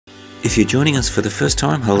If you're joining us for the first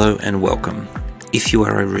time, hello and welcome. If you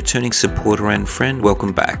are a returning supporter and friend,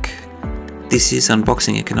 welcome back. This is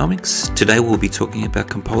Unboxing Economics. Today we'll be talking about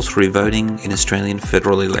compulsory voting in Australian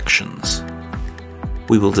federal elections.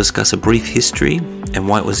 We will discuss a brief history and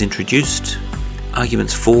why it was introduced,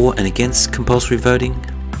 arguments for and against compulsory voting,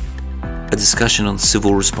 a discussion on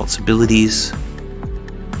civil responsibilities,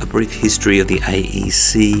 a brief history of the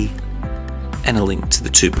AEC, and a link to the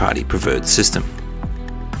two-party preferred system.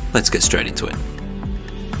 Let's get straight into it.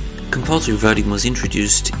 Compulsory voting was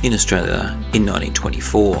introduced in Australia in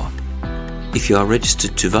 1924. If you are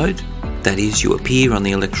registered to vote, that is, you appear on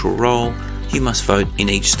the electoral roll, you must vote in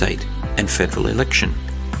each state and federal election.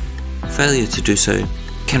 Failure to do so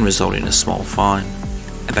can result in a small fine,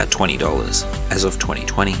 about $20 as of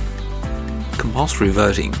 2020. Compulsory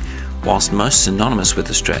voting, whilst most synonymous with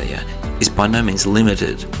Australia, is by no means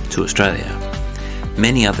limited to Australia.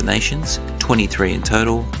 Many other nations, 23 in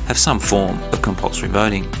total, have some form of compulsory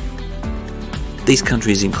voting. These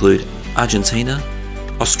countries include Argentina,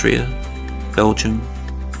 Austria, Belgium,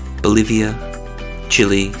 Bolivia,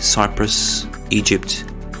 Chile, Cyprus, Egypt,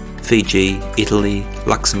 Fiji, Italy,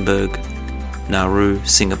 Luxembourg, Nauru,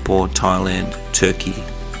 Singapore, Thailand, Turkey,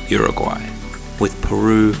 Uruguay, with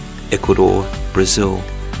Peru, Ecuador, Brazil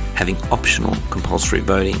having optional compulsory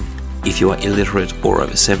voting if you are illiterate or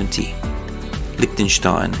over 70.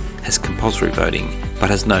 Liechtenstein has compulsory voting but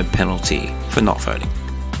has no penalty for not voting.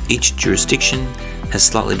 Each jurisdiction has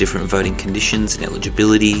slightly different voting conditions and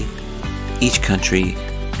eligibility. Each country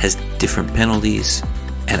has different penalties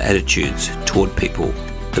and attitudes toward people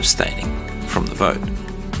abstaining from the vote.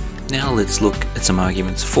 Now let's look at some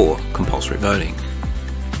arguments for compulsory voting.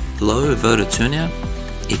 Low voter turnout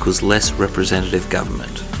equals less representative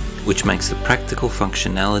government, which makes the practical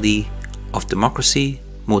functionality of democracy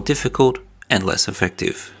more difficult and less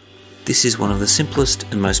effective. This is one of the simplest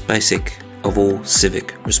and most basic of all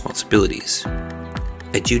civic responsibilities.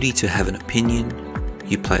 A duty to have an opinion.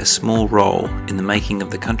 You play a small role in the making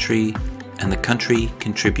of the country, and the country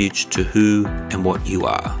contributes to who and what you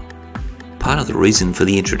are. Part of the reason for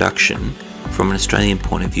the introduction, from an Australian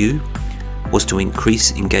point of view, was to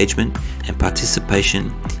increase engagement and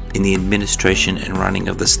participation in the administration and running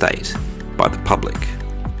of the state by the public.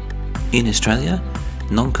 In Australia,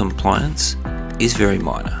 non-compliance is very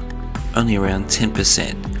minor, only around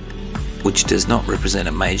 10%, which does not represent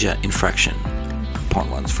a major infraction upon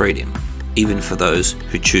one's freedom, even for those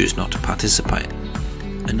who choose not to participate.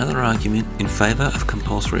 Another argument in favour of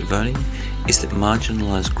compulsory voting is that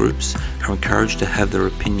marginalised groups are encouraged to have their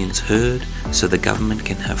opinions heard so the government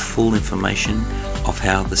can have full information of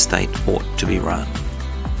how the state ought to be run.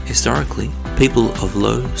 Historically, people of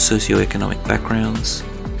low socioeconomic backgrounds,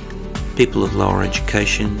 people of lower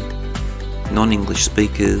education, non-English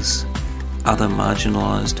speakers, other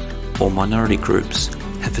marginalised or minority groups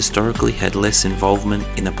have historically had less involvement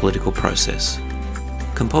in the political process.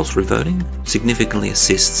 Compulsory voting significantly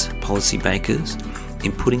assists policymakers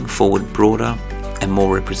in putting forward broader and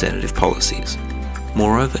more representative policies.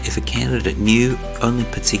 Moreover, if a candidate knew only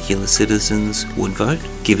particular citizens would vote,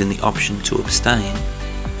 given the option to abstain,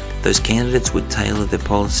 those candidates would tailor their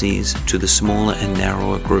policies to the smaller and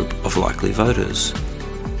narrower group of likely voters.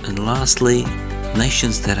 And lastly,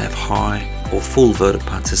 nations that have high or full voter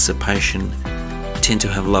participation tend to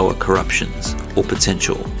have lower corruptions or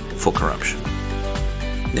potential for corruption.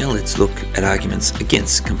 Now let's look at arguments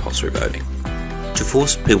against compulsory voting. To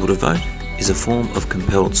force people to vote is a form of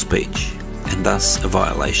compelled speech and thus a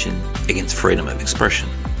violation against freedom of expression.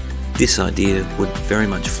 This idea would very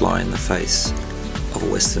much fly in the face of a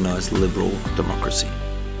westernised liberal democracy.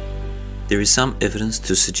 There is some evidence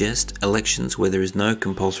to suggest elections where there is no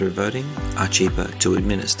compulsory voting are cheaper to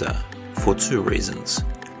administer for two reasons.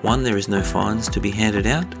 One, there is no fines to be handed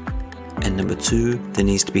out, and number two, there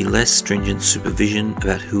needs to be less stringent supervision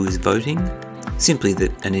about who is voting, simply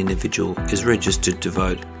that an individual is registered to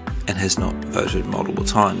vote and has not voted multiple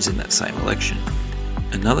times in that same election.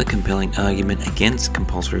 Another compelling argument against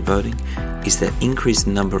compulsory voting is that increased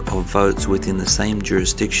number of votes within the same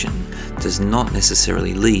jurisdiction does not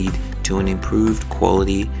necessarily lead to an improved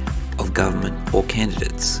quality of government or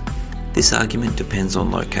candidates. This argument depends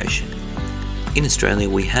on location. In Australia,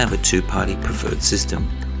 we have a two-party preferred system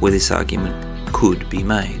where this argument could be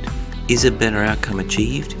made. Is a better outcome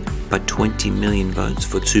achieved by 20 million votes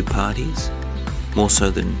for two parties, more so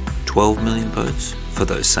than 12 million votes for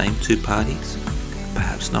those same two parties?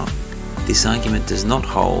 Perhaps not. This argument does not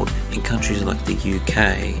hold in countries like the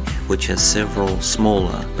UK, which has several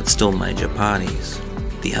smaller but still major parties.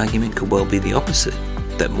 The argument could well be the opposite,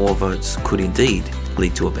 that more votes could indeed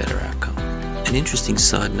lead to a better outcome. An interesting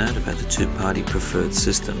side note about the two-party preferred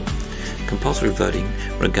system: compulsory voting,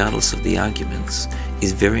 regardless of the arguments,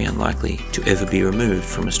 is very unlikely to ever be removed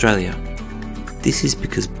from Australia. This is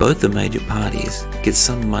because both the major parties get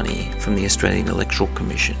some money from the Australian Electoral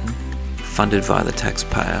Commission, funded via the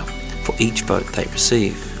taxpayer, for each vote they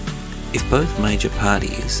receive. If both major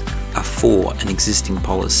parties are for an existing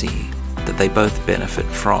policy that they both benefit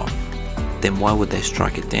from, then why would they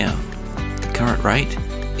strike it down? The current rate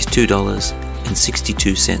is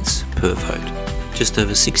 $2.62 per vote. Just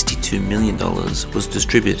over $62 million was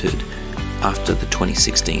distributed after the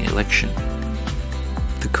 2016 election.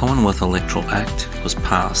 The Commonwealth Electoral Act was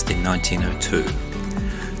passed in 1902.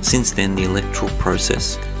 Since then, the electoral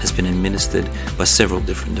process has been administered by several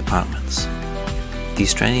different departments. The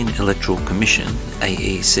Australian Electoral Commission,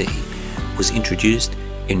 AEC, was introduced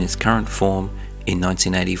in its current form in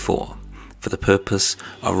 1984 for the purpose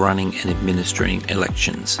of running and administering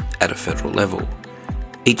elections at a federal level.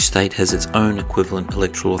 Each state has its own equivalent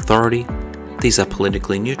electoral authority. These are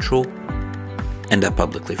politically neutral and are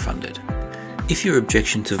publicly funded. If your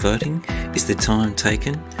objection to voting is the time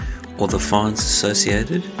taken or the fines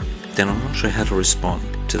associated, then I'm not sure how to respond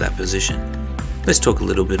to that position. Let's talk a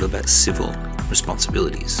little bit about civil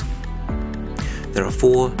responsibilities. There are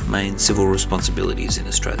 4 main civil responsibilities in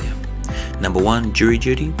Australia. Number 1, jury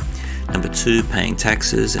duty. Number 2, paying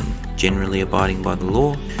taxes and generally abiding by the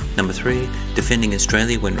law. Number 3, defending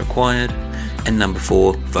Australia when required. And number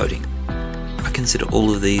 4, voting. I consider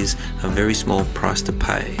all of these a very small price to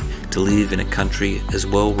pay to live in a country as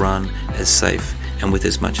well run, as safe, and with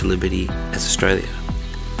as much liberty as Australia.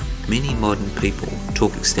 Many modern people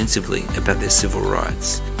talk extensively about their civil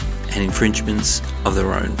rights and infringements of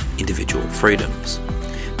their own individual freedoms,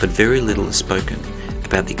 but very little is spoken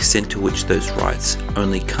about the extent to which those rights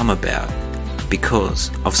only come about because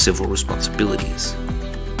of civil responsibilities.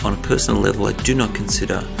 On a personal level, I do not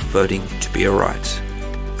consider voting to be a right.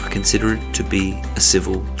 I consider it to be a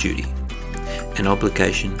civil duty, an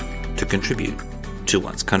obligation to contribute to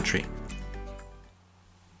one's country.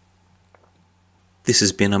 This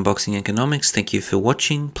has been Unboxing Economics. Thank you for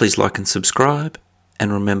watching. Please like and subscribe.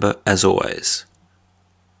 And remember, as always,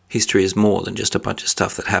 history is more than just a bunch of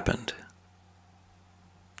stuff that happened.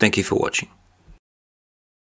 Thank you for watching.